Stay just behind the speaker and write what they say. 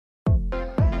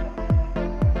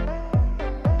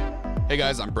Hey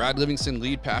guys, I'm Brad Livingston,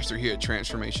 lead pastor here at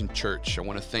Transformation Church. I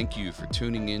want to thank you for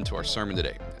tuning in to our sermon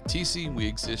today. At TC, we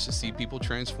exist to see people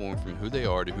transform from who they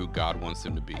are to who God wants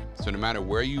them to be. So no matter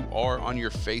where you are on your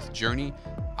faith journey,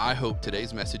 I hope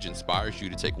today's message inspires you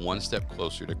to take one step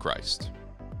closer to Christ.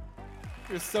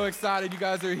 We're so excited you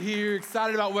guys are here,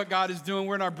 excited about what God is doing.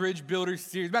 We're in our Bridge Builder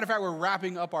series. Matter of fact, we're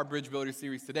wrapping up our Bridge Builder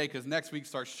series today because next week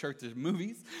starts Church's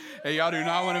Movies. Hey, y'all do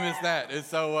not want to miss that. And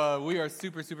so we are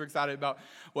super, super excited about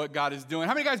what God is doing.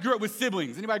 How many of you guys grew up with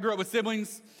siblings? Anybody grew up with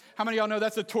siblings? How many of y'all know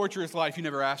that's a torturous life you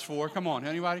never asked for? Come on,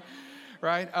 anybody?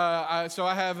 Right? So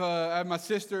I have my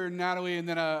sister, Natalie, and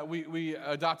then we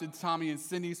adopted Tommy and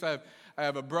Cindy. So I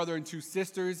have a brother and two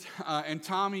sisters. And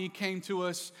Tommy came to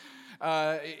us.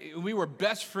 We were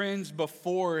best friends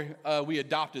before we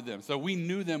adopted them. So we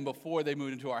knew them before they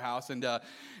moved into our house.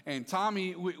 And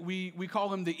Tommy, we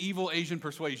call him the evil Asian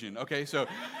persuasion, okay? So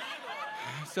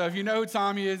if you know who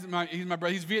Tommy is, he's my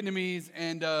brother. He's Vietnamese.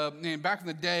 And back in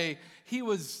the day,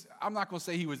 I'm not going to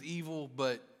say he was evil,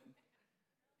 but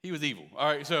he was evil. All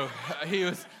right, so he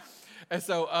was... And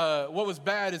so what was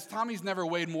bad is Tommy's never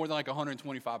weighed more than like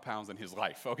 125 pounds in his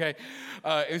life, okay?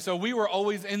 And so we were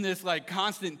always in this like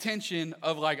constant tension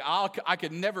of like, I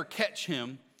could never catch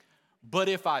him, but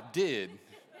if I did,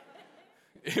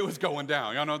 it was going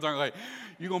down. Y'all know what I'm talking like,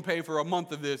 you're going to pay for a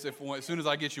month of this as soon as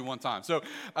I get you one time. So,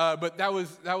 but that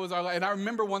was our life. And I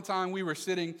remember one time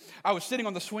I was sitting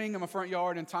on the swing in my front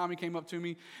yard and Tommy came up to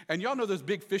me. And y'all know those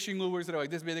big fishing lures that are like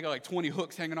this big, they got like 20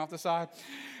 hooks hanging off the side.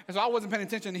 And so I wasn't paying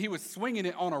attention. He was swinging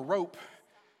it on a rope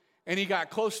and he got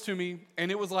close to me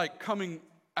and it was like coming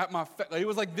at my face. Like, it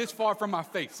was like this far from my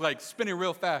face, like spinning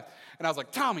real fast. And I was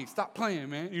like, Tommy, stop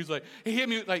playing, man. He was like, he hit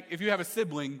me like, if you have a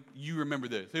sibling, you remember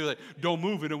this. He was like, don't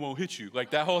move it, it won't hit you. Like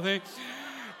that whole thing.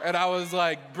 And I was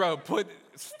like, bro,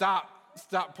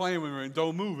 stop playing with me and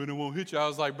don't move it, it won't hit you. I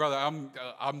was like, brother,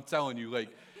 I'm telling you, like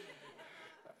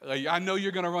I know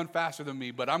you're gonna run faster than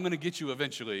me, but I'm gonna get you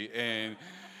eventually. And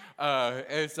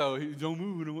so he don't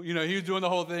move, you know, he was doing the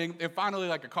whole thing. And finally,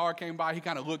 like a car came by, he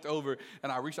kind of looked over,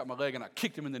 and I reached out my leg and I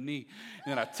kicked him in the knee,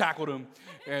 and then I tackled him,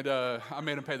 and I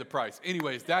made him pay the price.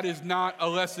 Anyways, that is not a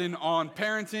lesson on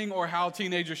parenting or how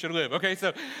teenagers should live. Okay,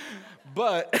 so.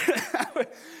 But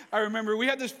I remember we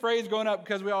had this phrase growing up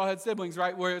because we all had siblings,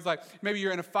 right? Where it's like maybe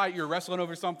you're in a fight, you're wrestling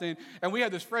over something, and we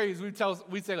had this phrase. We'd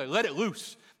say like, "Let it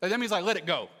loose." Like, that means like let it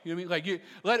go. You know what I mean? Like you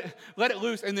let it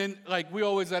loose, and then like we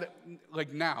always let it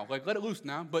like now, like let it loose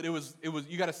now. But it was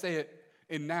you got to say it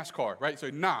in NASCAR, right? So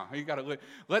nah, you got to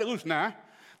let it loose now,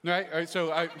 right? All right.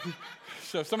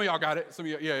 So some of y'all got it. Some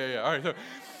of y'all, yeah. All right.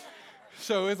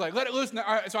 So it's like let it loose now.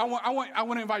 All right. So I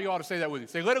want to invite you all to say that with me.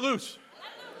 Say let it loose.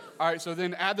 All right, so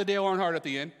then add the Dale Earnhardt at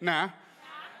the end. Nah.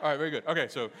 All right, very good. Okay,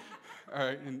 so, all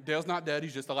right, and Dale's not dead.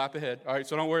 He's just a lap ahead. All right,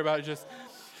 so don't worry about it.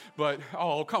 But,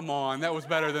 oh, come on. That was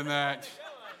better than that.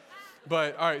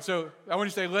 But, all right, so I want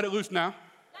you to say, let it loose now.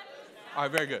 All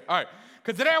right, very good. All right,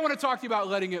 because today I want to talk to you about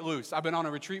letting it loose. I've been on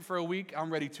a retreat for a week.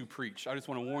 I'm ready to preach. I just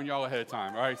want to warn y'all ahead of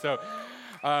time. All right, so...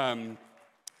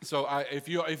 if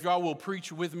y'all will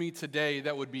preach with me today,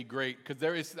 that would be great.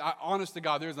 Because honest to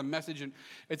God, there's a message, and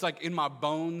it's like in my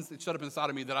bones, it's shut up inside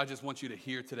of me that I just want you to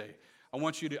hear today. I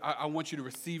want you to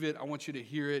receive it. I want you to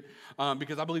hear it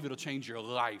because I believe it'll change your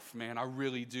life, man. I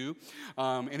really do.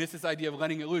 And it's this idea of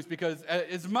letting it loose because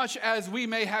as much as we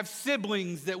may have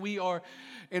siblings that we are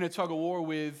in a tug of war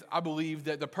with, I believe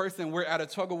that the person we're at a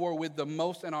tug of war with the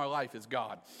most in our life is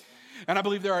God. And I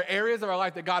believe there are areas of our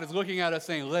life that God is looking at us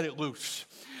saying, let it loose.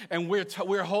 And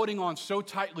we're holding on so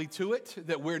tightly to it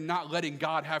that we're not letting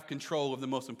God have control of the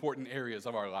most important areas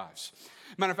of our lives.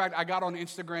 Matter of fact, I got on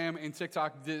Instagram and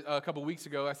TikTok a couple weeks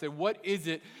ago. I said, what is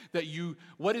it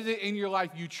in your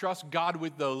life you trust God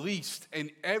with the least?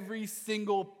 And every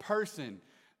single person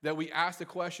that we asked the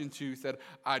question to said,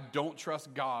 I don't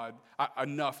trust God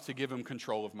enough to give him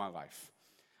control of my life.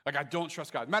 Like, I don't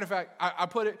trust God. Matter of fact, I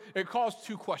put it calls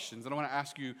two questions, and I want to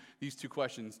ask you these two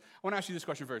questions. I want to ask you this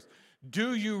question first.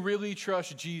 Do you really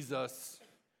trust Jesus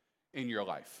in your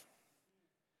life?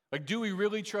 Like, do we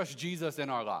really trust Jesus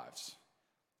in our lives?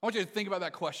 I want you to think about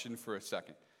that question for a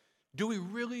second. Do we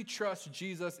really trust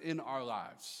Jesus in our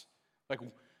lives? Like,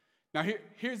 now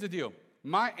here's the deal.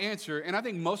 My answer, and I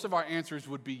think most of our answers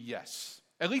would be yes,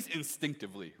 at least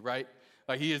instinctively, right?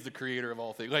 Like, he is the creator of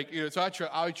all things. Like, you know, so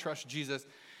I trust Jesus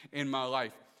in my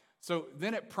life. So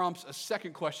then it prompts a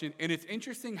second question, and it's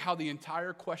interesting how the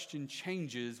entire question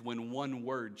changes when one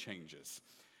word changes.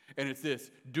 And it's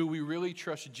this: do we really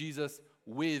trust Jesus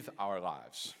with our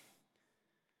lives?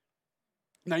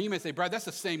 Now you may say, Brad, that's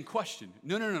the same question.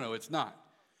 No, it's not.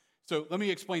 So let me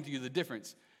explain to you the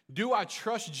difference. Do I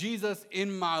trust Jesus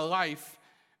in my life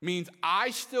means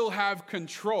I still have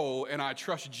control and I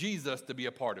trust Jesus to be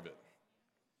a part of it.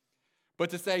 But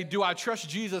to say, do I trust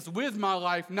Jesus with my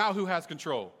life? Now who has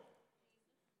control?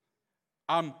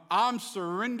 I'm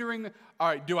surrendering. All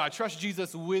right, do I trust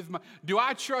Jesus do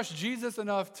I trust Jesus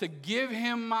enough to give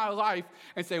him my life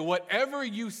and say, whatever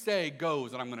you say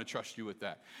goes, and I'm going to trust you with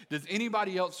that? Does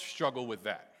anybody else struggle with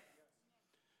that?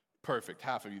 Perfect,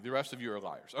 half of you. The rest of you are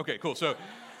liars. Okay, cool. So,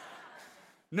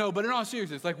 no, but in all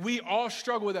seriousness, like we all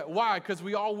struggle with that. Why? Because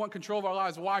we all want control of our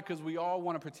lives. Why? Because we all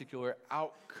want a particular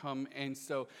outcome. And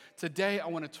so today I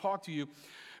want to talk to you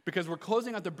because we're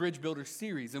closing out the Bridge Builder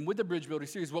series. And with the Bridge Builder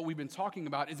series, what we've been talking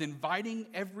about is inviting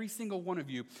every single one of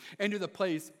you into the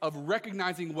place of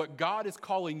recognizing what God is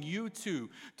calling you to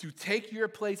take your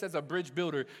place as a bridge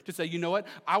builder, to say, you know what?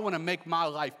 I want to make my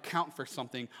life count for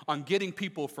something on getting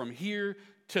people from here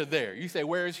to there. You say,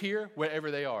 where is here? Wherever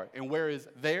they are. And where is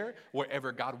there?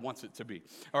 Wherever God wants it to be.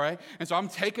 All right? And so I'm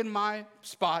taking my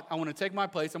spot. I want to take my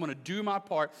place. I'm going to do my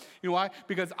part. You know why?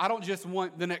 Because I don't just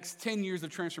want the next 10 years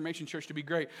of Transformation Church to be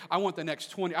great. I want the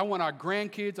next 20. I want our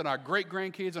grandkids and our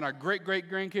great-grandkids and our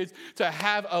great-great-grandkids to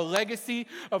have a legacy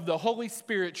of the Holy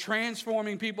Spirit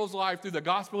transforming people's life through the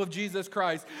gospel of Jesus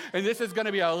Christ. And this is going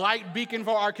to be a light beacon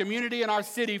for our community and our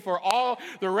city for all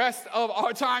the rest of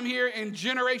our time here and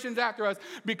generations after us.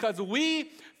 Because we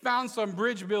found some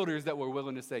bridge builders that were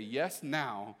willing to say yes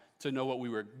now to know what we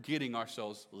were getting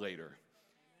ourselves later.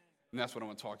 And that's what I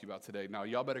want to talk to you about today. Now,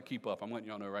 y'all better keep up. I'm letting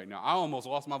y'all know right now. I almost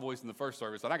lost my voice in the first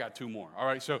service, and I got 2 more. All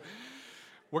right, so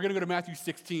we're going to go to Matthew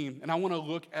 16, and I want to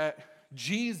look at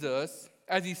Jesus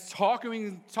as he's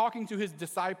talking to his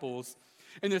disciples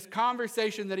in this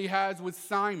conversation that he has with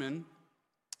Simon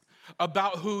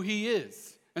about who he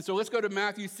is. And so let's go to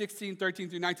Matthew 16, 13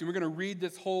 through 19. We're going to read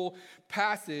this whole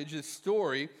passage, this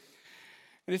story.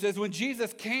 And it says, when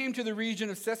Jesus came to the region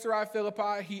of Caesarea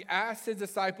Philippi, he asked his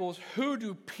disciples, who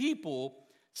do people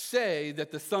say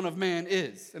that the Son of Man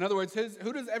is? In other words,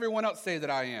 who does everyone else say that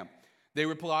I am? They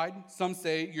replied, some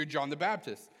say you're John the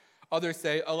Baptist. Others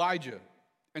say Elijah.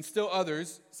 And still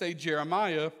others say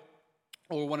Jeremiah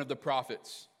or one of the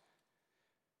prophets.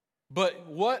 But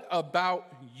what about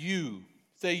you?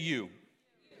 Say you.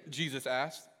 Jesus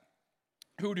asked,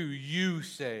 who do you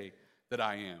say that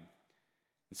I am?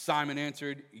 And Simon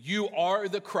answered, you are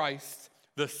the Christ,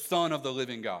 the Son of the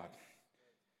living God.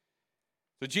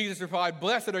 So Jesus replied,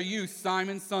 blessed are you,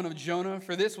 Simon, son of Jonah,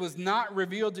 for this was not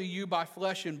revealed to you by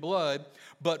flesh and blood,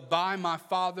 but by my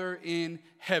Father in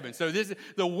heaven. So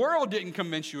the world didn't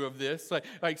convince you of this.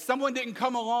 Like someone didn't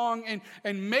come along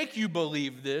and make you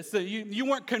believe this. You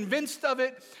weren't convinced of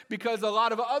it because a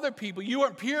lot of other people, you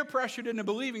weren't peer pressured into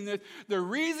believing this. The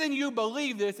reason you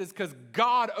believe this is because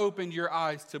God opened your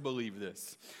eyes to believe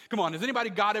this. Come on, has anybody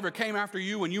God ever came after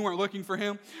you when you weren't looking for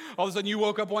him? All of a sudden you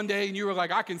woke up one day and you were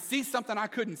like, I can see something I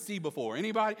couldn't see before.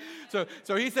 Anybody? So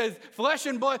he says, flesh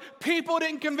and blood, people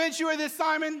didn't convince you of this,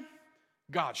 Simon.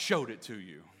 God showed it to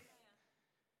you.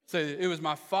 So it was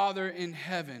my Father in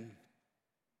heaven,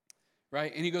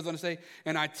 right? And he goes on to say,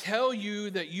 and I tell you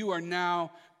that you are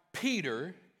now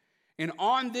Peter, and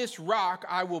on this rock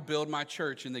I will build my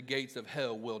church, and the gates of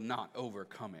hell will not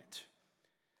overcome it.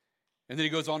 And then he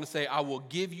goes on to say, I will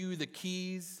give you the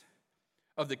keys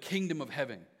of the kingdom of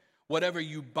heaven. Whatever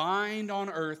you bind on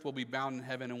earth will be bound in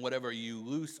heaven, and whatever you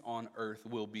loose on earth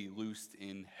will be loosed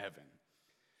in heaven.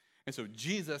 And so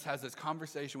Jesus has this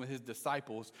conversation with his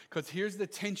disciples because here's the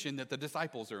tension that the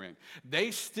disciples are in.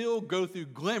 They still go through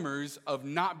glimmers of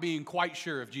not being quite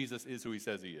sure if Jesus is who he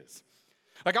says he is.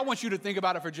 Like, I want you to think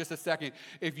about it for just a second.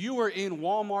 If you were in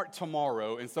Walmart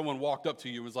tomorrow and someone walked up to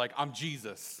you and was like, I'm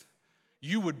Jesus,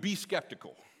 you would be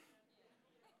skeptical.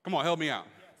 Come on, help me out.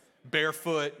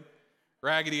 Barefoot,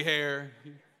 raggedy hair.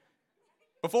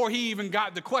 Before he even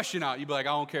got the question out, you'd be like, I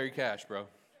don't carry cash, bro.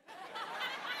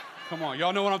 Come on,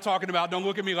 y'all know what I'm talking about. Don't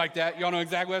look at me like that. Y'all know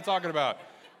exactly what I'm talking about,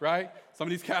 right? Some of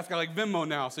these cats got like Venmo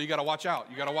now, so you got to watch out.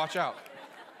 You got to watch out.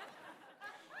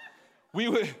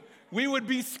 We would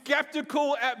be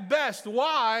skeptical at best.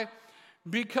 Why?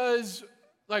 Because,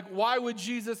 like, why would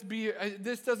Jesus be,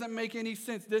 this doesn't make any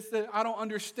sense. I don't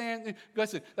understand.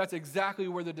 Listen, that's exactly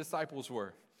where the disciples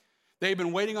were. They've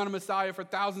been waiting on a Messiah for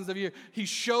thousands of years. He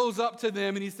shows up to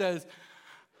them and he says,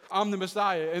 I'm the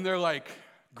Messiah. And they're like,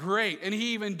 great. And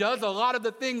he even does a lot of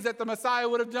the things that the Messiah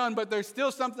would have done, but there's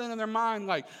still something in their mind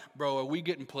like, bro, are we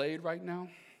getting played right now?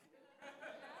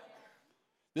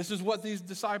 This is what these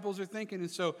disciples are thinking.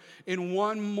 And so in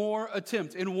one more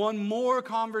attempt, in one more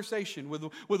conversation, with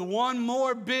one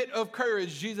more bit of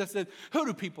courage, Jesus said, who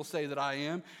do people say that I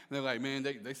am? And they're like, man,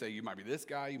 they say you might be this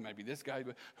guy, you might be this guy,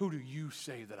 but who do you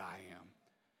say that I am?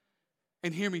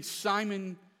 And hear me,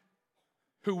 Simon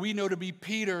who we know to be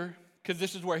Peter, because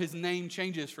this is where his name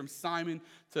changes from Simon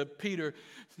to Peter.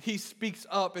 He speaks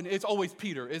up, and it's always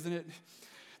Peter, isn't it?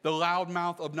 The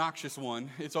loudmouth, obnoxious one.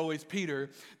 It's always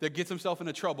Peter that gets himself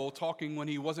into trouble talking when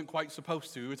he wasn't quite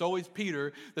supposed to. It's always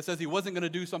Peter that says he wasn't going to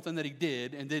do something that he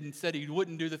did and then said he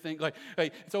wouldn't do the thing.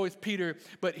 It's always Peter.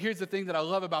 But here's the thing that I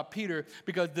love about Peter,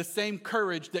 because the same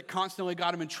courage that constantly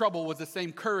got him in trouble was the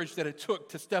same courage that it took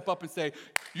to step up and say,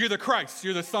 you're the Christ,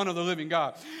 you're the Son of the living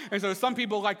God. And so some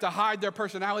people like to hide their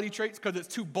personality traits because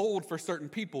it's too bold for certain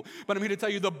people. But I'm here to tell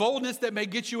you, the boldness that may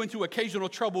get you into occasional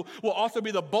trouble will also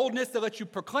be the boldness that lets you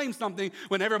proclaim something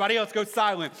when everybody else goes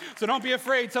silent. So don't be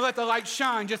afraid to let the light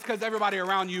shine just because everybody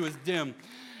around you is dim.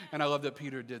 And I love that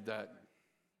Peter did that.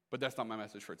 But that's not my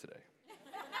message for today.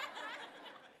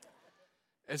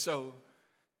 And so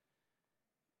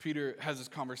Peter has this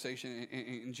conversation,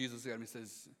 and Jesus got him and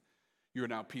says, you are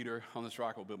now Peter. On this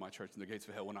rock I will build my church, and the gates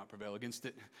of hell will not prevail against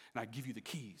it. And I give you the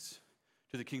keys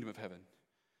to the kingdom of heaven.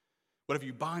 Whatever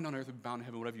you bind on earth will be bound in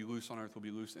heaven. Whatever you loose on earth will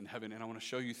be loosed in heaven. And I want to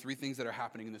show you 3 things that are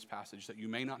happening in this passage that you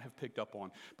may not have picked up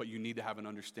on, but you need to have an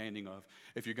understanding of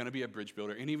if you're going to be a bridge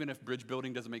builder. And even if bridge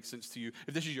building doesn't make sense to you,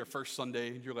 if this is your first Sunday,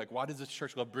 and you're like, why does this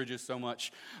church love bridges so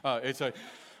much?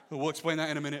 We'll explain that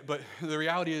in a minute. But the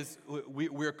reality is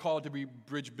we're called to be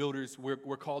bridge builders. We're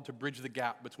called to bridge the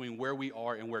gap between where we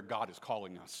are and where God is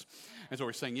calling us. And so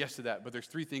we're saying yes to that. But there's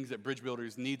 3 things that bridge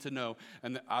builders need to know.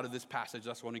 And out of this passage,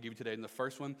 that's what I want to give you today. And the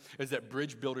first one is that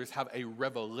bridge builders have a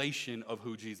revelation of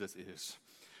who Jesus is.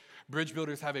 Bridge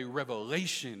builders have a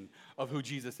revelation of who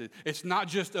Jesus is. It's not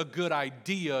just a good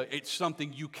idea. It's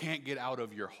something you can't get out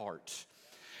of your heart.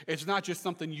 It's not just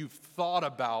something you've thought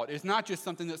about. It's not just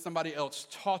something that somebody else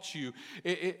taught you.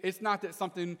 It's not that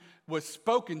something was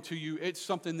spoken to you. It's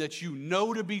something that you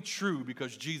know to be true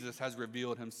because Jesus has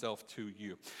revealed himself to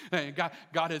you. And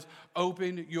God has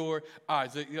opened your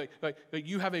eyes.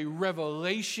 You have a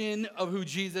revelation of who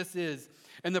Jesus is.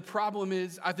 And the problem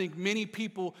is, I think many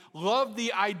people love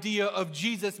the idea of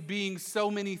Jesus being so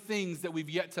many things that we've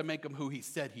yet to make him who he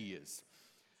said he is.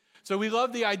 So we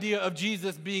love the idea of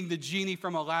Jesus being the genie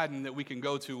from Aladdin that we can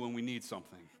go to when we need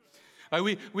something.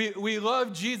 We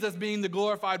love Jesus being the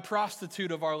glorified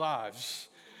prostitute of our lives,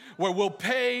 where we'll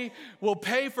pay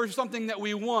for something that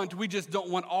we want. We just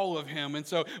don't want all of him. And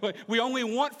so we only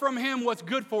want from him what's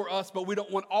good for us, but we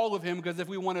don't want all of him, because if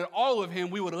we wanted all of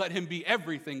him, we would let him be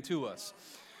everything to us.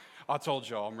 I told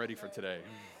y'all I'm ready for today.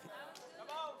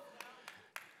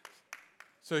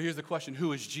 So here's the question.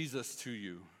 Who is Jesus to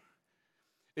you?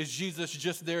 Is Jesus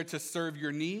just there to serve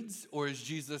your needs, or is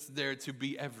Jesus there to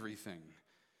be everything?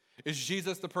 Is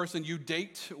Jesus the person you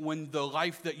date when the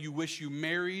life that you wish you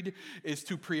married is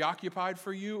too preoccupied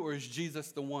for you, or is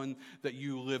Jesus the one that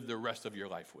you live the rest of your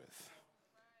life with?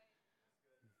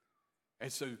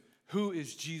 And so, who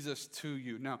is Jesus to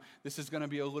you? Now, this is going to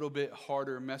be a little bit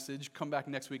harder message. Come back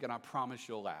next week and I promise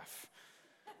you'll laugh.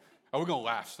 Oh, we're going to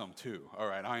laugh some too. All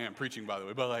right, I am preaching, by the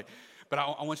way, But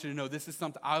I want you to know this is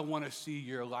something I want to see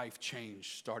your life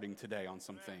change starting today on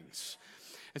some things.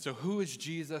 And so who is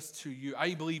Jesus to you?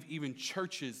 I believe even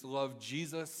churches love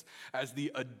Jesus as the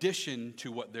addition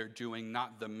to what they're doing,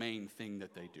 not the main thing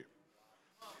that they do.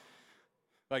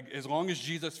 Like, as long as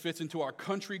Jesus fits into our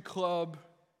country club,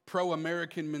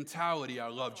 pro-American mentality, I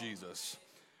love Jesus.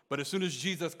 But as soon as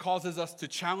Jesus causes us to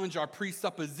challenge our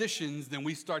presuppositions, then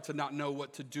we start to not know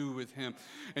what to do with him.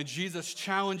 And Jesus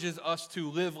challenges us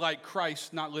to live like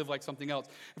Christ, not live like something else.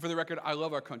 And for the record, I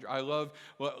love our country. I love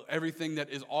everything that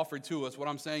is offered to us. What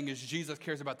I'm saying is Jesus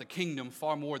cares about the kingdom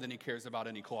far more than he cares about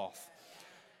any cloth.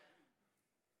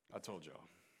 I told y'all.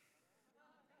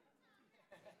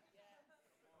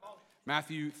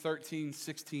 Matthew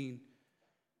 13:16,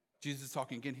 Jesus is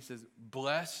talking again. He says,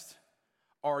 blessed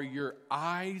are your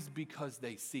eyes because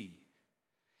they see,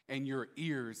 and your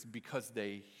ears because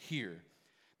they hear.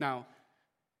 Now,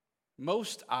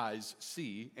 most eyes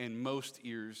see and most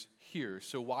ears hear.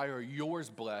 So why are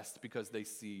yours blessed? Because they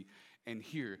see and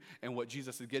hear. And what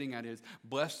Jesus is getting at is,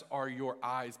 blessed are your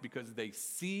eyes because they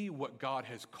see what God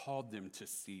has called them to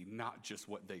see, not just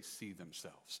what they see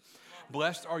themselves.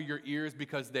 Blessed are your ears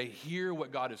because they hear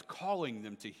what God is calling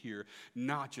them to hear,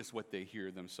 not just what they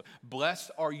hear themselves. Blessed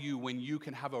are you when you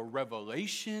can have a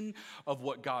revelation of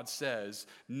what God says,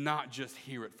 not just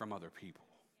hear it from other people.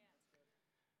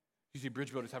 You see,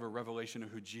 bridge builders have a revelation of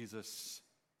who Jesus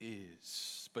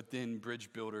is, but then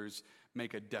bridge builders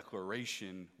make a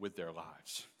declaration with their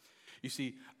lives. You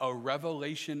see, a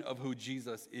revelation of who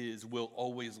Jesus is will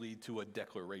always lead to a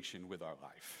declaration with our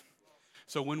life.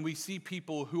 So when we see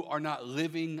people who are not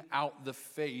living out the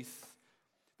faith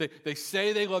They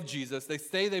say they love Jesus. They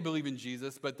say they believe in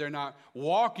Jesus, but they're not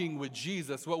walking with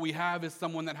Jesus. What we have is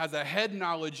someone that has a head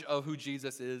knowledge of who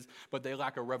Jesus is, but they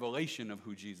lack a revelation of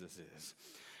who Jesus is.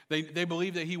 They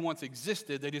believe that he once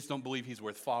existed. They just don't believe he's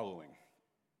worth following.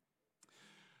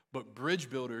 But bridge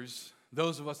builders,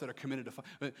 those of us that are committed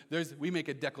to, we make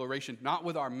a declaration, not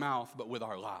with our mouth, but with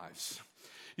our lives.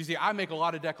 You see, I make a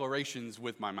lot of declarations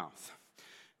with my mouth.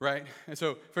 Right? And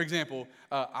so, for example,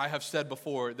 I have said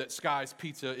before that Sky's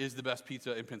Pizza is the best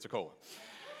pizza in Pensacola.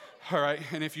 All right?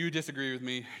 And if you disagree with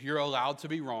me, you're allowed to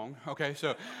be wrong. Okay?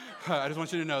 So I just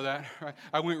want you to know that. Right?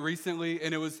 I went recently,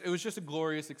 and it was just a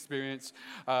glorious experience.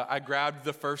 I grabbed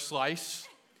the first slice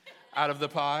out of the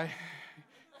pie,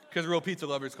 because real pizza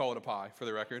lovers call it a pie, for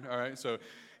the record. All right? So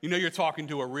you know you're talking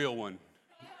to a real one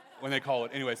when they call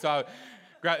it. Anyway, so I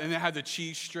grabbed, and it had the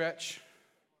cheese stretch.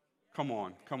 Come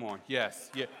on. Yes.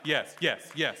 Right?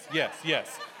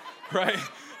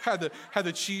 Had the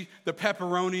cheese, the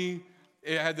pepperoni.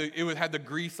 It had the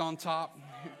grease on top.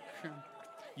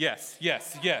 Yes. You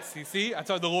see? I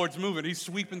thought the Lord's moving. He's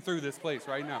sweeping through this place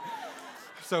right now.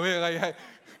 So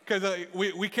because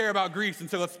we care about grease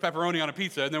until it's pepperoni on a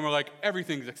pizza, and then we're like,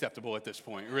 everything's acceptable at this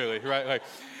point, really, right? Like,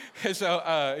 and so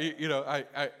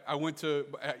I went to.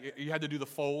 You had to do the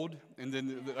fold, and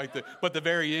then but the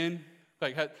very end,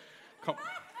 come.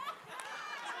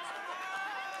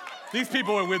 These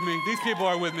people are with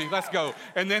me. Let's go.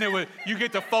 And then you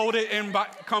get to fold it and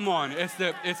come on.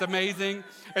 It's amazing.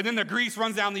 And then the grease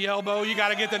runs down the elbow. You got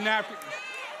to get the napkin.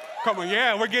 Come on.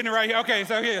 Yeah, we're getting it right here. Okay,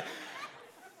 so here.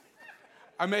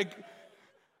 I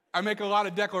make a lot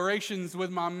of declarations with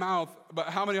my mouth, but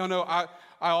how many of y'all know I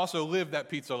also live that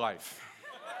pizza life?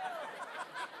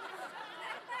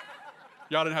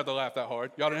 Y'all didn't have to laugh that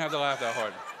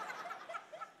hard.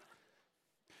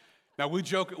 Now, we'll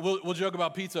joke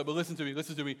about pizza, but listen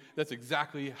to me. That's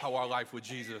exactly how our life with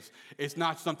Jesus. It's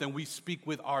not something we speak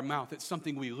with our mouth. It's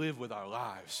something we live with our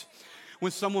lives.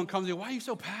 When someone comes in, why are you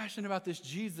so passionate about this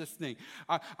Jesus thing?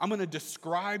 I'm going to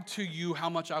describe to you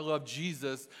how much I love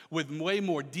Jesus with way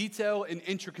more detail and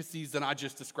intricacies than I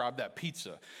just described that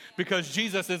pizza. Because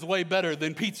Jesus is way better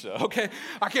than pizza, okay?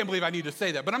 I can't believe I need to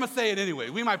say that, but I'm going to say it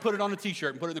anyway. We might put it on a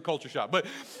t-shirt and put it in the culture shop. But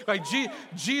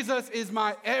Jesus is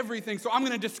my everything. So I'm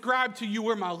going to describe to you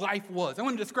where my life was. I'm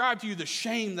going to describe to you the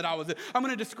shame that I was in. I'm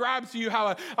going to describe to you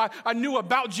how I knew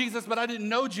about Jesus, but I didn't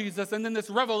know Jesus. And then this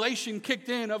revelation kicked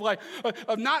in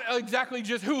of not exactly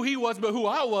just who he was, but who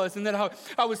I was, and that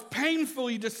I was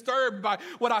painfully disturbed by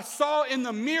what I saw in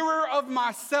the mirror of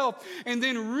myself, and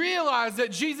then realized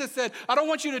that Jesus said, I don't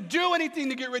want you to do anything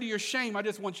to get rid of your shame. I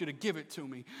just want you to give it to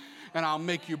me, and I'll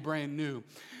make you brand new.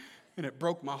 And it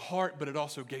broke my heart, but it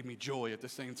also gave me joy at the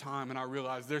same time, and I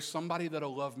realized there's somebody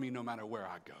that'll love me no matter where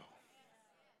I go.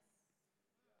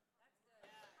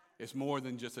 It's more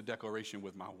than just a declaration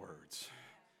with my words.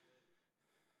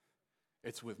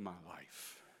 It's with my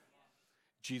life.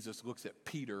 Jesus looks at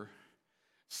Peter,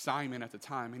 Simon at the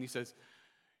time, and he says,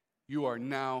 you are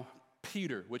now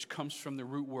Peter, which comes from the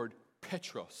root word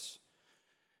Petros.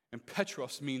 And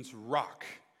Petros means rock.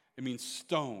 It means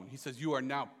stone. He says, you are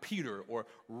now Peter, or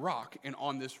rock, and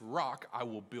on this rock I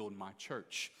will build my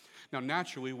church. Now,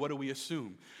 naturally, what do we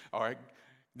assume? All right,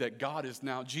 that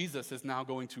Jesus is now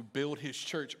going to build his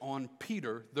church on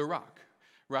Peter, the rock.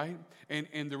 Right?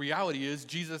 And the reality is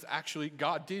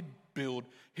God did build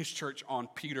his church on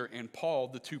Peter and Paul,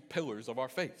 the two pillars of our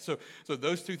faith. So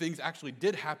those two things actually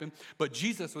did happen, but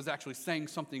Jesus was actually saying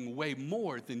something way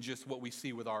more than just what we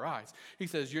see with our eyes. He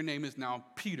says, your name is now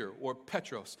Peter, or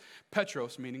Petros.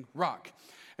 Petros meaning rock.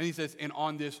 And he says, and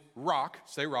on this rock,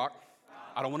 say rock.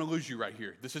 I don't want to lose you right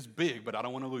here. This is big, but I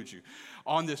don't want to lose you.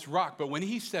 On this rock. But when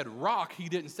he said rock, he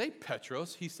didn't say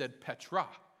Petros, he said Petra.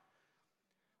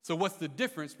 So what's the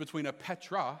difference between a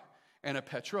Petra and a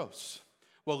Petros?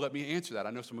 Well, let me answer that. I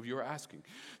know some of you are asking.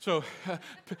 So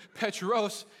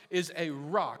Petros is a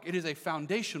rock. It is a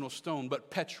foundational stone, but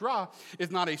Petra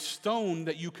is not a stone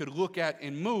that you could look at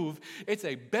and move. It's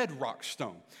a bedrock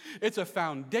stone. It's a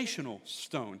foundational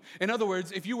stone. In other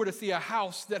words, if you were to see a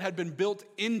house that had been built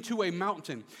into a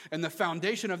mountain, and the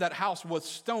foundation of that house was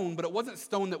stone, but it wasn't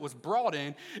stone that was brought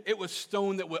in, it was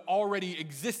stone that already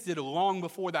existed long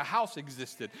before the house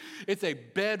existed. It's a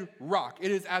bedrock.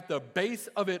 It is at the base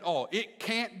of it all. It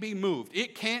can't be moved.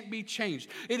 It can't be changed.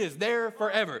 It is there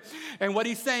forever. And what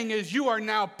he's saying is you are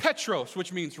now Petros,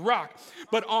 which means rock.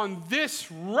 But on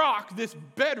this rock, this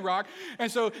bedrock,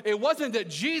 and so it wasn't that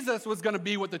Jesus was going to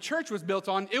be what the church was built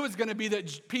on. It was going to be that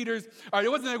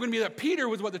it wasn't going to be that Peter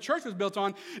was what the church was built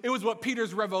on. It was what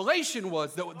Peter's revelation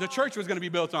was that the church was going to be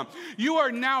built on. You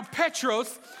are now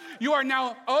Petros. You are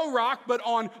now a rock, but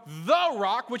on the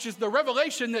rock, which is the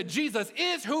revelation that Jesus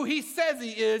is who he says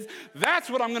he is. That's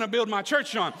what I'm going to build my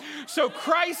church on. So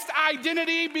Christ's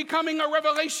identity becoming a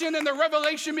revelation and the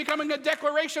revelation becoming a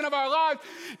declaration of our lives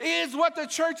is what the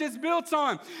church is built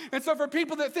on. And so for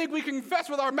people that think we confess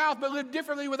with our mouth but live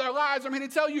differently with our lives, I'm here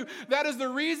to tell you that is the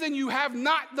reason you have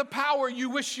not the power you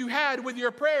wish you had with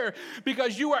your prayer,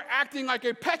 because you are acting like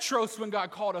a Petros when God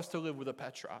called us to live with a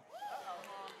Petra.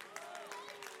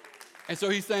 And so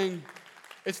he's saying,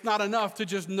 it's not enough to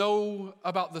just know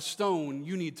about the stone.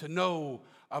 You need to know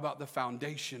about the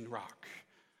foundation rock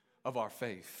of our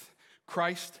faith.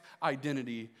 Christ's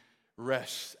identity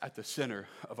rests at the center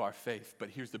of our faith. But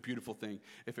here's the beautiful thing.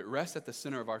 If it rests at the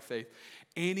center of our faith,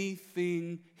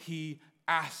 anything he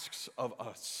asks of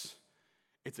us,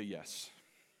 it's a yes.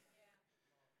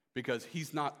 Because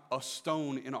he's not a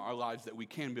stone in our lives that we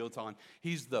can build on.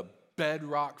 He's the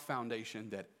bedrock foundation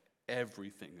that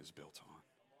everything is built on.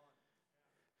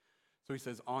 So he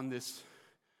says, on this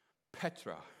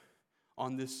Petra,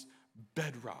 on this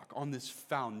bedrock, on this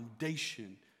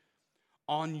foundation,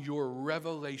 on your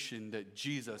revelation that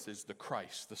Jesus is the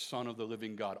Christ, the Son of the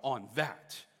living God, on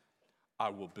that I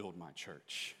will build my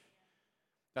church.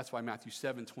 That's why Matthew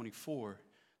 7:24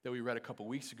 that we read a couple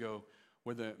weeks ago,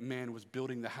 where the man was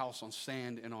building the house on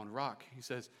sand and on rock, he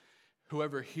says,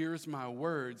 whoever hears my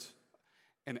words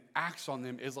and acts on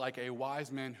them is like a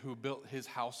wise man who built his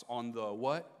house on the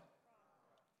what?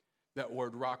 That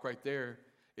word rock right there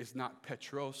is not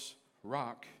Petros,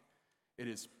 rock. It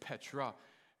is Petra.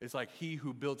 It's like he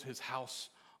who built his house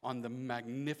on the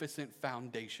magnificent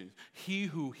foundation. He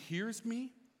who hears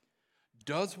me,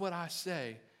 does what I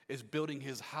say, is building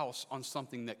his house on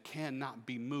something that cannot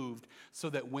be moved, so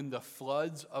that when the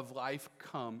floods of life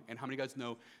come, and how many of you guys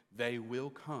know they will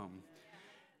come,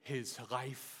 his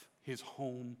life, his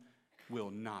home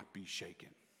will not be shaken.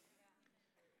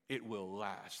 It will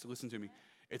last. Listen to me.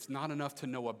 It's not enough to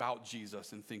know about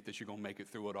Jesus and think that you're going to make it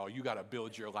through it all. You got to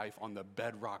build your life on the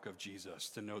bedrock of Jesus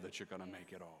to know that you're going to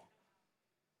make it all.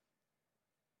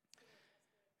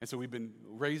 And so we've been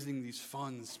raising these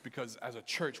funds because as a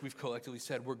church, we've collectively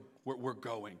said we're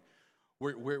going.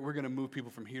 We're going to move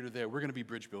people from here to there. We're going to be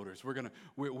bridge builders. We're going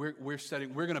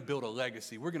to build a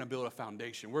legacy. We're going to build a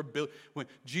foundation. When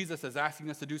Jesus is asking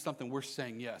us to do something, we're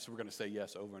saying yes. We're going to say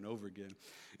yes over and over again.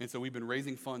 And so we've been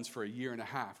raising funds for a year and a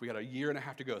half. We got a year and a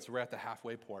half to go, so we're at the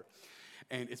halfway part.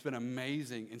 And it's been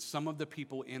amazing. And some of the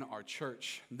people in our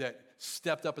church that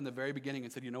stepped up in the very beginning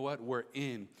and said, you know what, we're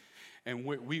in. And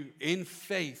we in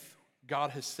faith,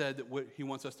 God has said that he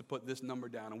wants us to put this number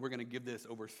down, and we're going to give this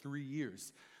over 3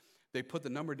 years. They put the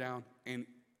number down, and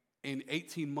in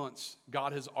 18 months,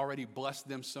 God has already blessed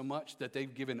them so much that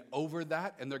they've given over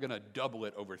that, and they're going to double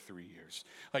it over 3 years.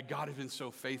 Like, God has been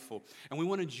so faithful. And we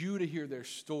wanted you to hear their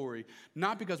story,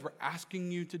 not because we're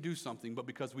asking you to do something, but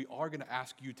because we are going to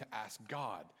ask you to ask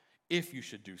God if you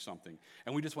should do something.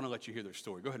 And we just want to let you hear their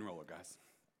story. Go ahead and roll it, guys.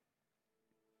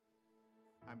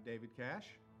 I'm David Cash.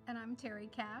 And I'm Terry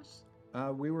Cash.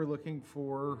 We were looking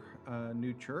for a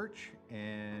new church,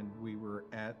 and we were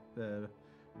at the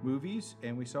movies,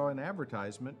 and we saw an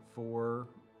advertisement for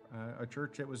a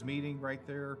church that was meeting right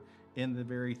there in the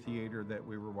very theater that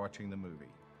we were watching the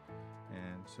movie.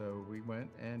 And so we went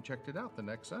and checked it out the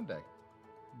next Sunday.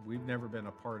 We've never been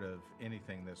a part of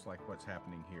anything that's like what's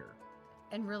happening here.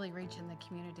 And really reaching the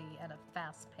community at a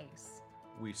fast pace.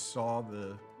 We saw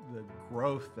the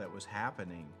growth that was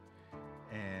happening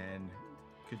and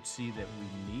could see that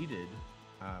we needed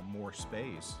more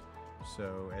space.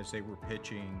 So as they were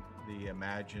pitching the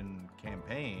Imagine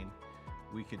campaign,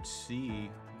 we could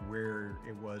see where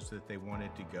it was that they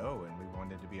wanted to go, and we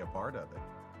wanted to be a part of it.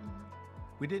 Mm-hmm.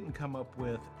 We didn't come up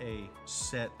with a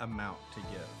set amount to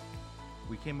give.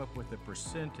 We came up with a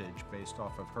percentage based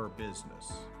off of her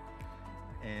business.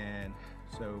 And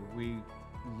so we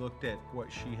looked at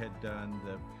what she had done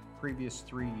the previous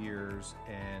 3 years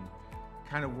and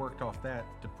kind of worked off that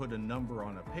to put a number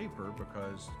on a paper,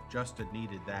 because Justin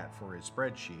needed that for his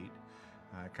spreadsheet.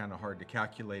 Kind of hard to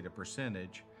calculate a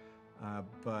percentage,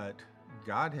 but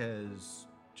God has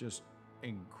just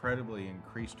incredibly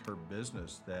increased her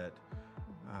business that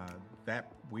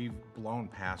we've blown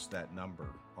past that number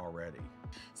already.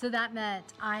 So that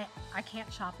meant I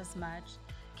can't shop as much,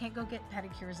 can't go get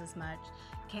pedicures as much,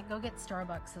 can't go get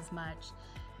Starbucks as much.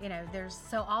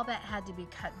 So all that had to be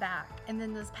cut back. And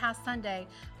then this past Sunday,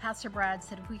 Pastor Brad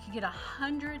said if we could get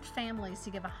 100 families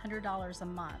to give $100 a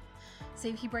month. So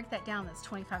if you break that down, that's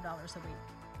 $25 a week.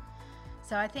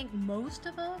 So I think most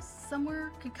of us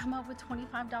somewhere could come up with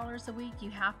 $25 a week. You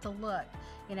have to look,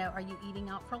 are you eating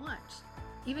out for lunch?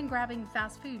 Even grabbing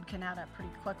fast food can add up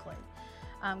pretty quickly.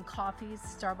 Coffees,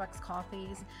 Starbucks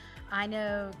coffees. I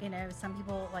know, some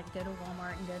people like go to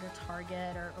Walmart and go to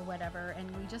Target or whatever, and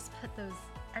we just put those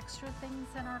extra things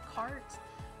in our cart.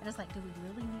 And it's like, do we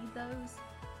really need those?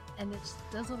 And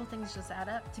those little things just add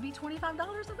up to be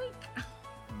 $25 a week.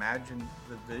 Imagine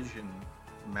the vision.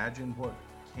 Imagine what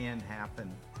can happen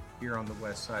here on the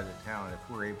west side of town if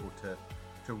we're able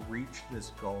to reach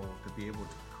this goal, to be able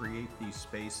to create these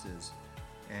spaces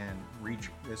and reach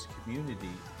this community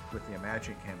with the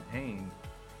Imagine campaign.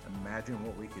 Imagine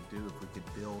what we could do if we could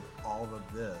build all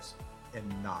of this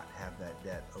and not have that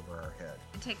debt over our head.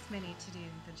 It takes many to do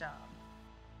the job.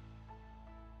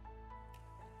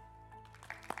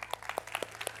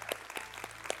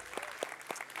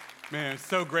 Man,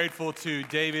 so grateful to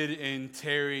David and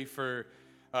Terry for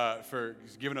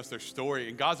giving us their story.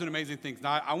 And God's doing amazing things.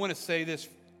 Now, I want to say this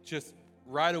just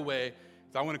right away,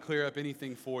 because I want to clear up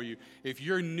anything for you. If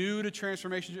you're new to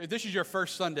Transformation, if this is your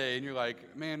first Sunday and you're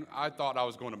like, man, I thought I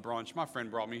was going to brunch. My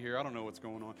friend brought me here. I don't know what's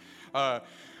going on.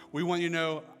 We want you to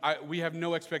know we have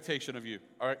no expectation of you.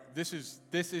 All right, this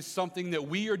is something that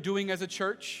we are doing as a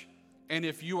church. And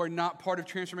if you are not part of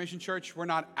Transformation Church, we're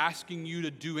not asking you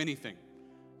to do anything.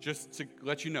 Just to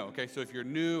let you know, okay? So if you're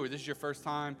new or this is your first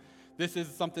time, this is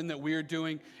something that we're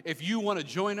doing. If you want to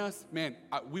join us, man,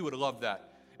 we would love that.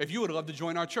 If you would love to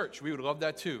join our church, we would love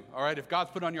that too, all right? If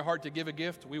God's put on your heart to give a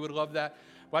gift, we would love that.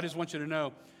 But I just want you to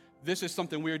know, this is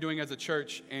something we're doing as a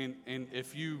church, and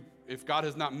if God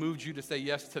has not moved you to say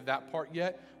yes to that part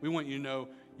yet, we want you to know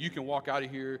you can walk out of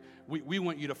here. We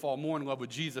want you to fall more in love with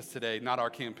Jesus today, not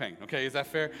our campaign, okay? Is that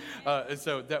fair? And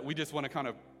so that we just want to kind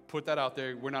of put that out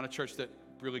there. We're not a church that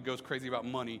really goes crazy about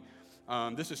money.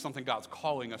 This is something God's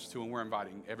calling us to, and we're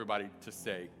inviting everybody to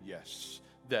say yes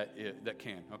that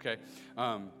can, okay?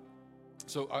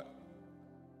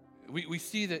 We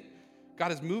see that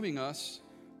God is moving us,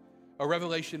 a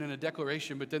revelation and a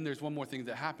declaration, but then there's one more thing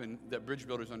that happened that bridge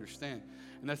builders understand,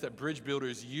 and that's that bridge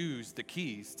builders use the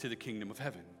keys to the kingdom of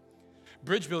heaven.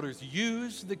 Bridge builders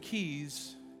use the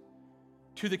keys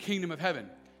to the kingdom of heaven.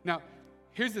 Now,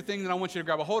 here's the thing that I want you to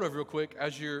grab a hold of real quick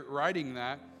as you're writing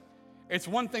that. It's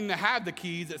one thing to have the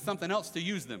keys, it's something else to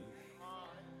use them.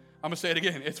 I'm going to say it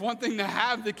again. It's one thing to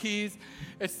have the keys,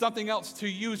 it's something else to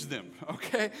use them,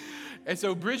 okay? And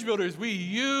so bridge builders, we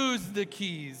use the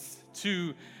keys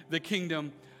to the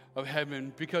kingdom of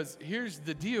heaven, because here's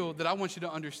the deal that I want you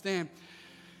to understand.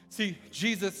 See,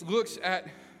 Jesus looks at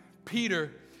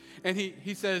Peter and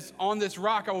he says, on this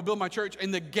rock I will build my church,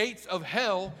 and the gates of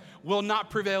hell will not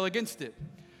prevail against it.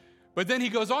 But then he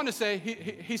goes on to say,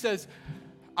 he says,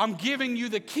 I'm giving you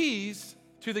the keys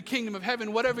to the kingdom of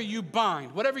heaven. Whatever you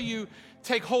bind, whatever you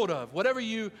take hold of, whatever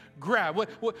you grab,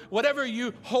 whatever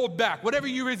you hold back, whatever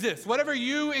you resist, whatever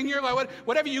you in your life,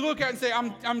 whatever you look at and say,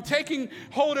 I'm taking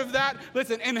hold of that.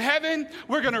 Listen, in heaven,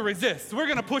 we're going to resist. We're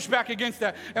going to push back against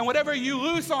that. And whatever you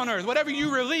loose on earth, whatever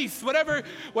you release, whatever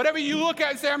you look at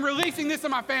and say, I'm releasing this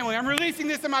in my family. I'm releasing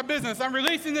this in my business. I'm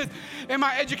releasing this in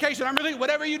my education.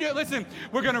 Whatever you do, listen,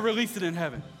 we're going to release it in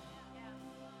heaven.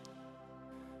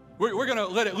 We're going to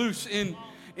let it loose in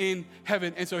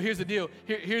heaven. And so here's the deal.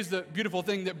 Here's the beautiful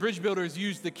thing, that bridge builders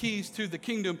use the keys to the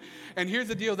kingdom. And here's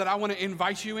the deal that I want to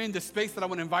invite you in. The space that I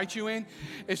want to invite you in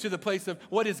is to the place of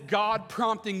what is God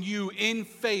prompting you in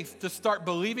faith to start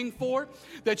believing for,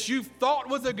 that you've thought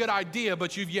was a good idea,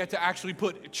 but you've yet to actually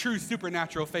put true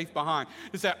supernatural faith behind.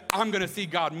 To say, I'm going to see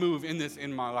God move in this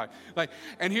in my life.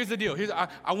 And here's the deal.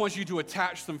 I want you to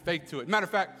attach some faith to it. Matter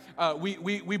of fact,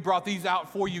 we brought these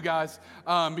out for you guys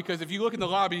because if you look in the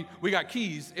lobby, we got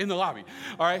keys in the lobby,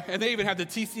 all right? And they even have the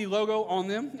TC logo on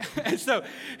them. And so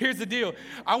here's the deal.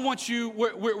 We're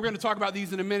going to talk about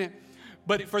these in a minute.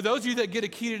 But for those of you that get a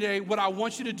key today, what I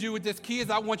want you to do with this key is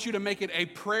I want you to make it a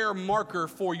prayer marker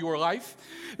for your life.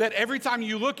 That every time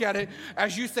you look at it,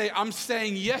 as you say, I'm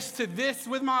saying yes to this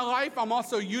with my life, I'm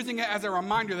also using it as a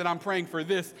reminder that I'm praying for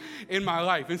this in my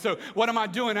life. And so what am I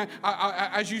doing?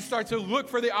 As you start to look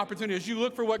for the opportunity, as you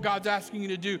look for what God's asking you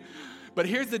to do. But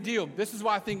here's the deal. This is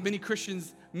why I think many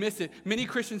Christians miss it. Many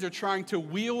Christians are trying to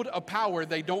wield a power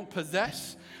they don't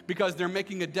possess because they're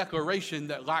making a declaration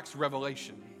that lacks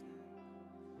revelation.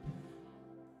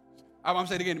 I'm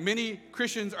saying again, many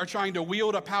Christians are trying to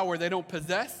wield a power they don't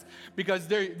possess because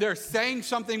they're saying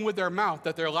something with their mouth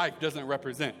that their life doesn't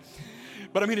represent.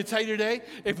 But I'm here to tell you today,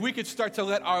 if we could start to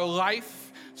let our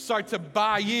life start to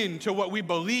buy into what we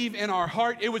believe in our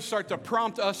heart, it would start to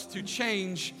prompt us to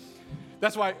change.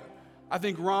 That's why I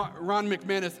think Ron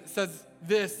McManus says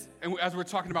this, and as we're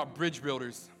talking about bridge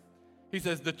builders, he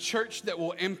says, the church that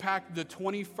will impact the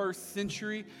 21st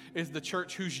century is the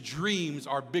church whose dreams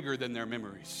are bigger than their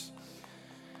memories.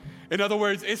 In other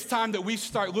words, it's time that we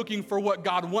start looking for what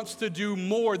God wants to do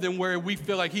more than where we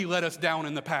feel like he let us down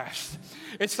in the past.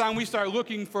 It's time we start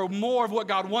looking for more of what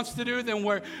God wants to do than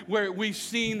where we've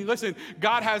seen. Listen,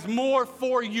 God has more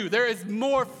for you. There is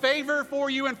more favor for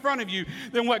you in front of you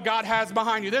than what God has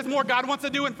behind you. There's more God wants to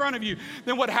do in front of you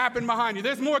than what happened behind you.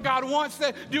 There's more God wants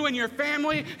to do in your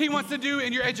family. He wants to do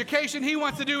in your education. He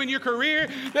wants to do in your career.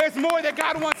 There's more that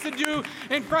God wants to do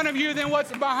in front of you than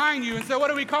what's behind you. And so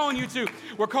what are we calling you to?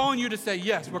 We're calling you to say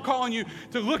yes. We're calling you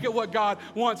to look at what God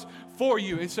wants for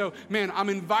you. And so, man, I'm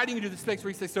inviting you to this place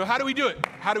where you say, so how do we do it?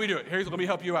 How do we do it? Let me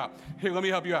help you out. Let me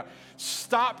help you out.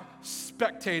 Stop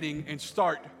spectating and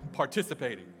start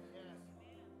participating.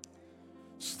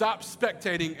 Stop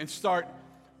spectating and start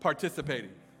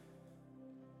participating.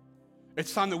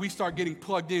 It's time that we start getting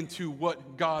plugged into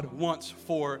what God wants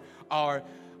for our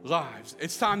lives.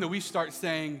 It's time that we start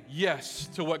saying yes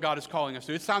to what God is calling us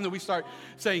to. It's time that we start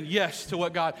saying yes to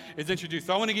what God is introduced.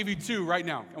 So I want to give you two right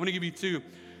now.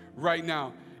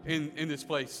 In this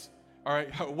place. All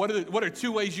right, what are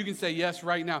two ways you can say yes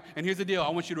right now? And here's the deal. I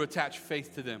want you to attach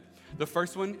faith to them. The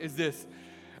first one is this.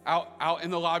 Out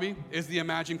in the lobby is the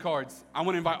Imagine cards. I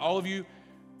want to invite all of you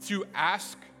to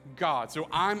ask God. So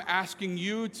I'm asking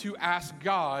you to ask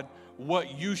God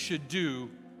what you should do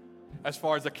as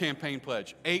far as a campaign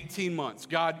pledge. 18 months.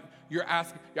 God,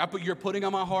 you're putting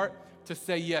on my heart to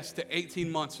say yes to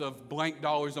 18 months of blank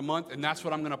dollars a month, and that's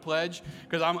what I'm going to pledge,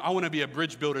 because I want to be a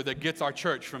bridge builder that gets our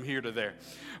church from here to there.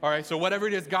 All right, so whatever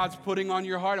it is God's putting on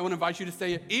your heart, I want to invite you to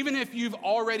say it. Even if you've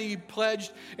already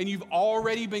pledged and you've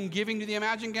already been giving to the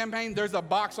Imagine campaign, there's a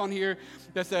box on here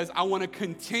that says, I want to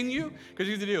continue, because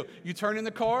here's the deal. You turn in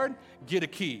the card, get a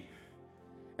key.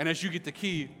 And as you get the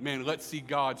key, man, let's see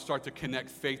God start to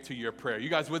connect faith to your prayer. You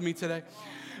guys with me today?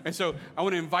 And so I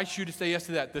want to invite you to say yes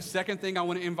to that. The second thing I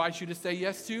want to invite you to say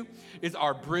yes to is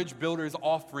our Bridge Builders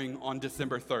offering on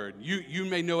December 3rd. You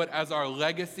may know it as our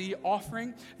legacy offering.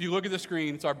 If you look at the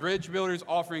screen, it's our Bridge Builders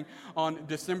offering on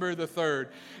December the 3rd.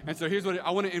 And so here's what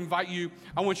I want to invite you.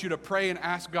 I want you to pray and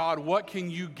ask God, what can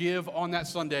you give on that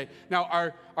Sunday?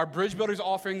 Now, our Bridge Builders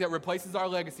offering that replaces our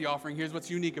legacy offering, here's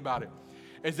what's unique about it,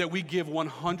 is that we give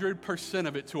 100%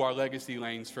 of it to our legacy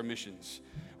lanes for missions.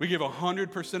 We give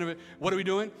 100% of it. What are we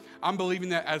doing? I'm believing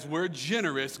that as we're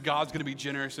generous, God's going to be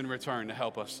generous in return to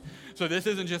help us. So this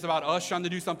isn't just about us trying to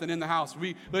do something in the house.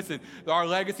 Listen, our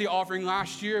legacy offering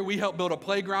last year, we helped build a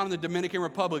playground in the Dominican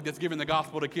Republic that's giving the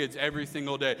gospel to kids every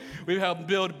single day. We've helped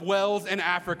build wells in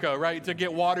Africa, right, to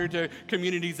get water to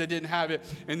communities that didn't have it.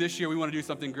 And this year, we want to do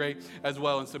something great as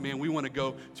well. And so, man, we want to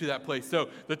go to that place. So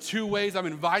the two ways I'm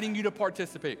inviting you to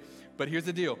participate. But here's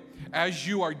the deal. As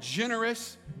you are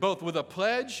generous, both with a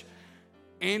pledge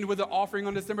and with an offering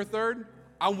on December 3rd,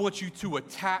 I want you to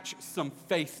attach some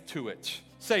faith to it.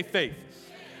 Say faith.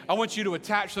 I want you to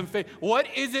attach some faith. What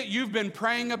is it you've been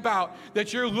praying about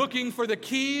that you're looking for the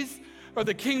keys of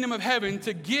the kingdom of heaven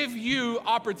to give you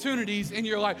opportunities in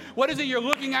your life? What is it you're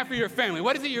looking at for your family?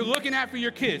 What is it you're looking at for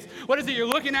your kids? What is it you're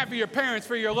looking at for your parents,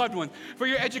 for your loved ones, for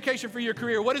your education, for your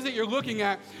career? What is it you're looking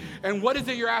at? And what is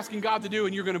it you're asking God to do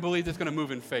and you're going to believe that's going to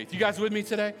move in faith? You guys with me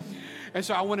today? And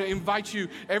so I want to invite you,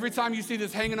 every time you see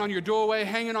this hanging on your doorway,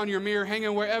 hanging on your mirror,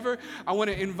 hanging wherever, I want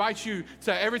to invite you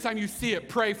to, every time you see it,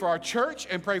 pray for our church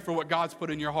and pray for what God's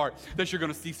put in your heart that you're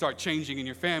going to see start changing in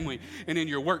your family and in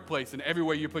your workplace and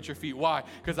everywhere you put your feet. Why?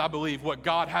 Because I believe what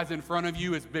God has in front of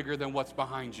you is bigger than what's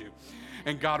behind you.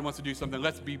 And God wants to do something.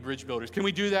 Let's be bridge builders. Can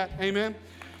we do that? Amen?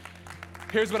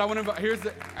 Here's what I want to, here's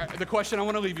the question I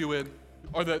want to leave you with,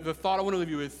 or the thought I want to leave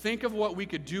you with. Think of what we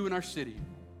could do in our city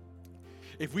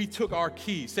if we took our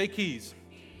keys, say keys,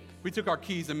 we took our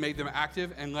keys and made them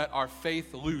active and let our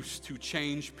faith loose to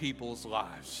change people's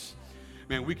lives.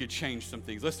 Man, we could change some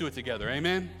things. Let's do it together,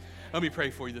 amen? Let me pray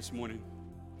for you this morning.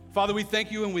 Father, we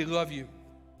thank you and we love you.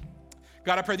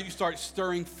 God, I pray that you start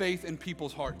stirring faith in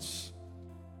people's hearts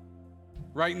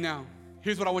right now.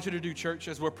 Here's what I want you to do, church,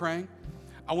 as we're praying.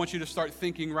 I want you to start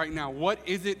thinking right now, what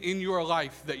is it in your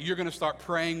life that you're going to start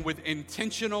praying with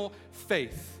intentional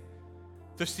faith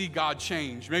to see God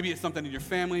change? Maybe it's something in your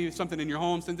family, something in your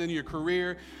home, something in your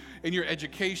career. in your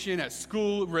education, at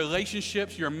school,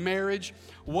 relationships, your marriage?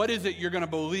 What is it you're going to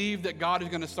believe that God is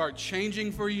going to start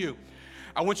changing for you?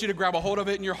 I want you to grab a hold of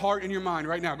it in your heart and your mind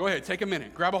right now. Go ahead, take a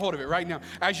minute, grab a hold of it right now.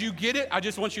 As you get it, I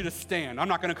just want you to stand. I'm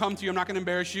not going to come to you, I'm not going to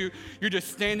embarrass you. You're just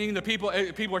standing. The people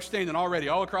are standing already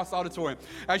all across the auditorium.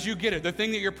 As you get it, the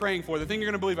thing that you're praying for, the thing you're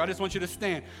going to believe, I just want you to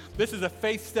stand. This is a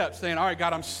faith step saying, all right,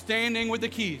 God, I'm standing with the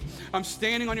keys. I'm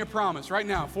standing on your promise right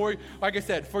now for, like I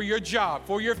said, for your job,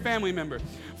 for your family member,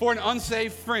 for an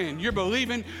unsaved friend. You're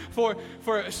believing for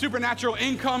supernatural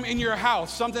income in your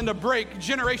house, something to break,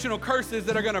 generational curses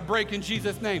that are going to break in Jesus'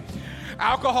 name.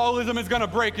 Alcoholism is going to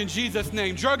break in Jesus'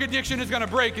 name. Drug addiction is going to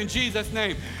break in Jesus'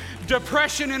 name.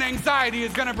 Depression and anxiety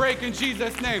is going to break in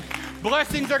Jesus' name.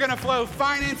 Blessings are going to flow.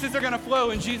 Finances are going to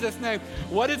flow in Jesus' name.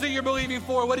 What is it you're believing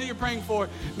for? What are you praying for?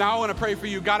 Now I want to pray for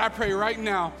you. God, I pray right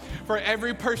now for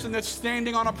every person that's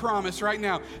standing on a promise right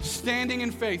now, standing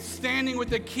in faith, standing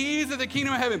with the keys of the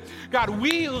kingdom of heaven. God,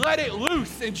 we let it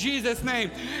loose in Jesus'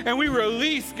 name. And we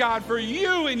release, God, for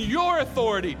you and your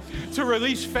authority to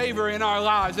release favor in our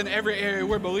lives in every area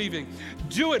we're believing.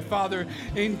 Do it, Father,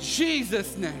 in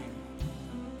Jesus' name.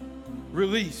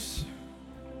 Release.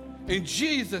 In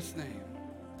Jesus' name.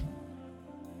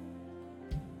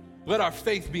 Let our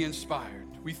faith be inspired.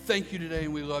 We thank you today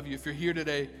and we love you. If you're here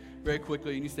today, very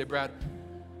quickly, and you say, Brad,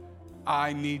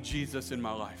 I need Jesus in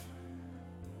my life.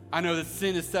 I know that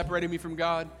sin has separated me from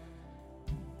God,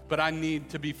 but I need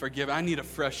to be forgiven. I need a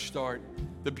fresh start.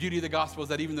 The beauty of the gospel is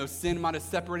that even though sin might have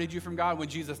separated you from God, when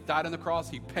Jesus died on the cross,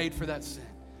 he paid for that sin.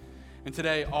 And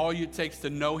today, all it takes to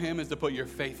know him is to put your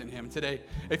faith in him. Today,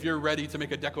 if you're ready to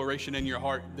make a declaration in your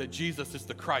heart that Jesus is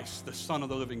the Christ, the Son of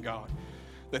the living God,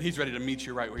 that he's ready to meet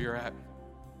you right where you're at.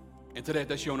 And today, if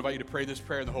that's you, I want to invite you to pray this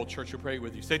prayer, and the whole church will pray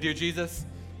with you. Say, dear Jesus,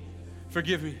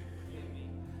 forgive me.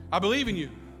 I believe in you.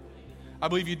 I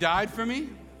believe you died for me,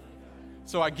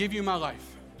 so I give you my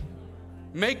life.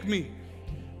 Make me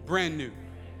brand new.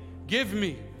 Give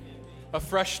me a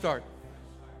fresh start,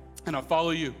 and I'll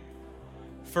follow you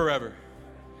forever.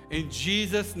 In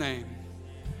Jesus' name,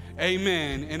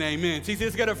 amen and amen. TC,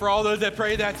 let's get it for all those that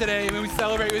prayed that today. Amen. We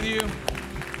celebrate with you.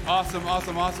 Awesome,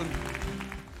 awesome, awesome.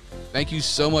 Thank you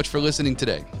so much for listening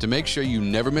today. To make sure you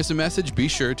never miss a message, be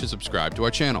sure to subscribe to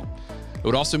our channel. It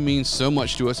would also mean so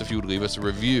much to us if you would leave us a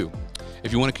review.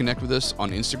 If you want to connect with us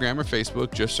on Instagram or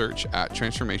Facebook, just search at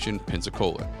Transformation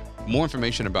Pensacola. For more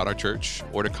information about our church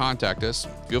or to contact us,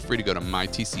 feel free to go to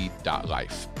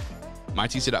mytc.life.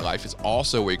 MyTC.life is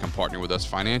also where you can partner with us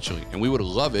financially, and we would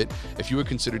love it if you would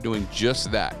consider doing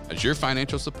just that, as your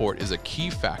financial support is a key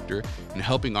factor in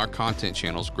helping our content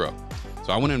channels grow.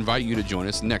 So I want to invite you to join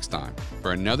us next time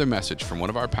for another message from one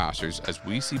of our pastors as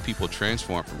we see people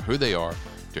transform from who they are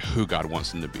to who God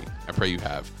wants them to be. I pray you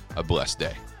have a blessed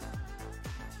day.